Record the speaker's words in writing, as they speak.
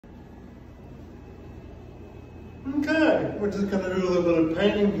Okay, we're just going to do a little bit of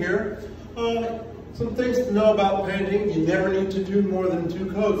painting here. Some things to know about painting: you never need to do more than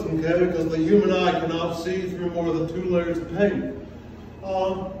 2 coats, okay? Because the human eye cannot see through more than 2 layers of paint.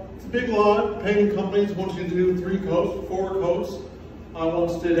 It's a big lot. Painting companies want you to do 3 coats, 4 coats. I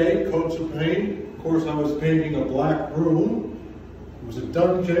once did 8 coats of paint. Of course, I was painting a black room. It was a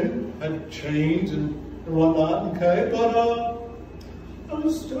dungeon, had chains and whatnot, okay? But I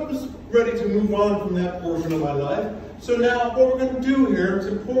was ready to move on from that portion of my life. So now what we're going to do here, it's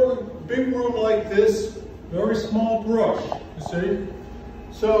important, big room like this, very small brush, you see?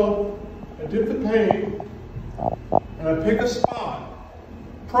 So I dip the paint and I pick a spot,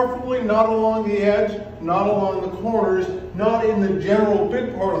 preferably not along the edge, not along the corners, not in the general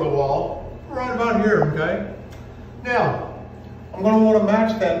big part of the wall, right about here, okay? Now, I'm going to want to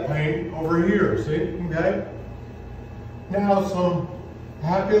match that paint over here, see, okay? Now some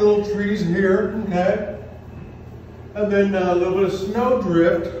happy little trees here, okay? And then a little bit of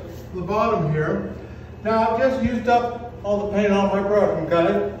snowdrift at the bottom here. Now I've just used up all the paint on my brush,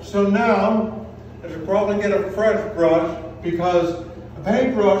 okay? So now I should probably get a fresh brush, because a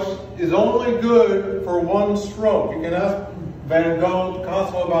paintbrush is only good for 1 stroke. You can ask Van Gogh,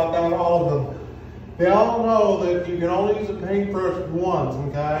 Picasso about that, all of them. They all know that you can only use a paintbrush once,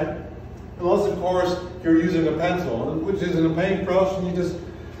 okay? Unless, of course, you're using a pencil, which isn't a paintbrush, and you just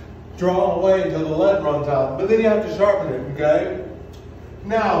draw away until the lead runs out. But then you have to sharpen it, okay?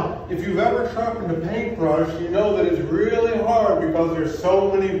 Now, if you've ever sharpened a paintbrush, you know that it's really hard because there's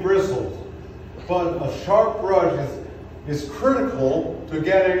so many bristles. But a sharp brush is critical to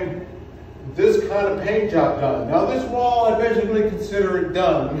getting this kind of paint job done. Now, this wall, I basically consider it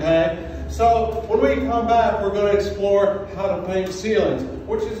done, okay? So when we come back, we're going to explore how to paint ceilings,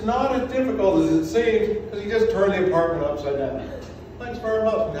 which is not as difficult as it seems, because you just turn the apartment upside down. Thanks very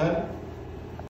much, okay?